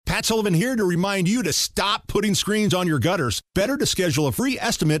Matt Sullivan here to remind you to stop putting screens on your gutters. Better to schedule a free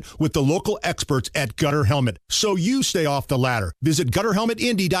estimate with the local experts at Gutter Helmet so you stay off the ladder. Visit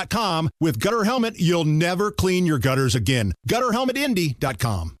GutterHelmetIndy.com. With Gutter Helmet, you'll never clean your gutters again.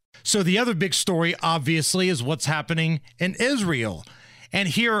 GutterHelmetIndy.com. So the other big story, obviously, is what's happening in Israel. And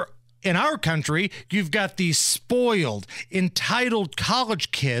here in our country, you've got these spoiled, entitled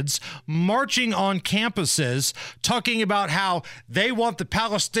college kids marching on campuses, talking about how they want the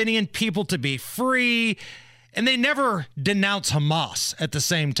Palestinian people to be free, and they never denounce Hamas at the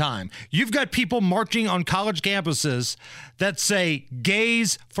same time. You've got people marching on college campuses that say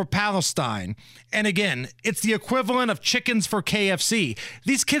gays for Palestine. And again, it's the equivalent of chickens for KFC.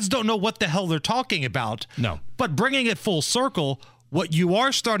 These kids don't know what the hell they're talking about. No. But bringing it full circle, what you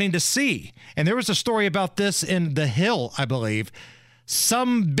are starting to see, and there was a story about this in The Hill, I believe,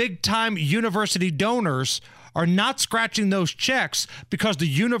 some big-time university donors are not scratching those checks because the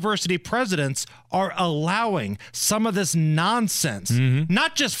university presidents are allowing some of this nonsense.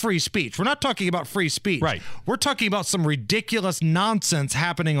 Not just free speech. We're not talking about free speech. Right. We're talking about some ridiculous nonsense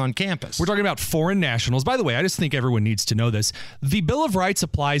happening on campus. We're talking about foreign nationals. By the way, I just think everyone needs to know this. The Bill of Rights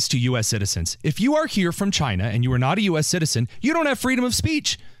applies to U.S. citizens. If you are here from China and you are not a U.S. citizen, you don't have freedom of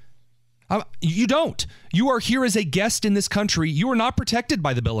speech. You don't. You are here as a guest in this country. You are not protected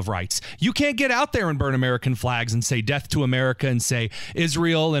by the Bill of Rights. You can't get out there and burn American flags and say death to America and say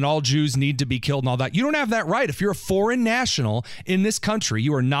Israel and all Jews need to be killed and all that. You don't have that right. If you're a foreign national in this country,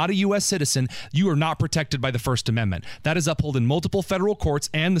 you are not a U.S. citizen. You are not protected by the First Amendment. That is upheld in multiple federal courts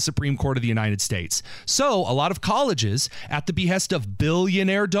and the Supreme Court of the United States. So a lot of colleges, at the behest of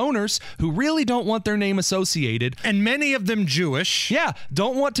billionaire donors who really don't want their name associated, and many of them Jewish. Yeah,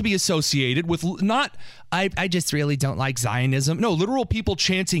 don't want to be associated with not, I just really don't like Zionism. No, literal people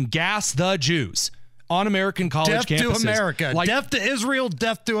chanting gas the Jews on American college campuses. Death to America. Like, death to Israel,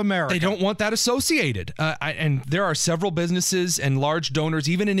 death to America. They don't want that associated. And there are several businesses and large donors,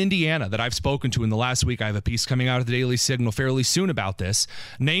 even in Indiana, that I've spoken to in the last week. I have a piece coming out of the Daily Signal fairly soon about this.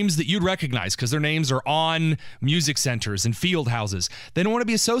 Names that you'd recognize because their names are on music centers and field houses. They don't want to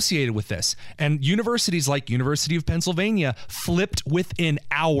be associated with this. And universities like University of Pennsylvania flipped within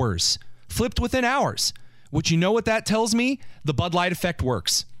hours. Which, you know what that tells me? The Bud Light effect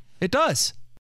works. It does.